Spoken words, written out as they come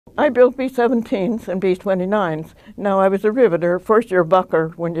I built B-17s and B-29s. Now, I was a riveter. First, you're a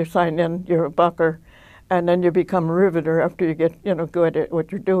bucker. When you sign in, you're a bucker. And then you become a riveter after you get, good at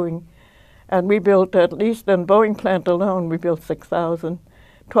what you're doing. And we built, at least in Boeing plant alone, we built 6,000,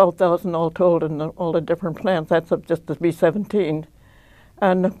 12,000 all told in all the different plants. That's just the B-17.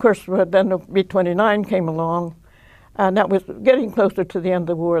 And, of course, then the B-29 came along. And that was getting closer to the end of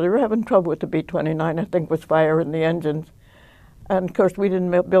the war. They were having trouble with the B-29, I think, was fire in the engines. And, of course, we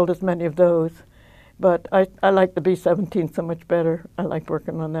didn't build as many of those. But I like the B-17 so much better. I liked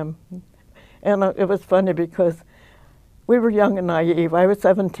working on them. And it was funny because we were young and naive. I was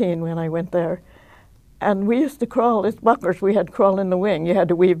 17 when I went there. And we used to crawl as buckers. We had to crawl in the wing. You had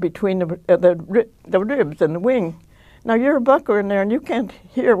to weave between the ribs and the wing. Now, you're a bucker in there, and you can't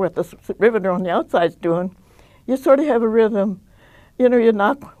hear what the riveter on the outside's doing. You sort of have a rhythm. You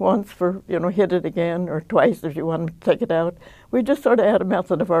knock once for, hit it again, or twice if you want to take it out. We just sort of had a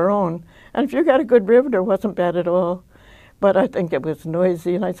method of our own. And if you got a good riveter, it wasn't bad at all. But I think it was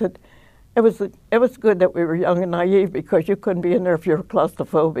noisy. And I said, it was good that we were young and naive because you couldn't be in there if you were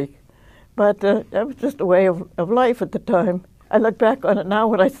claustrophobic. But that was just a way of life at the time. I look back on it now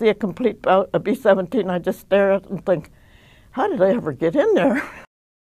when I see a B-17, I just stare at it and think, how did I ever get in there?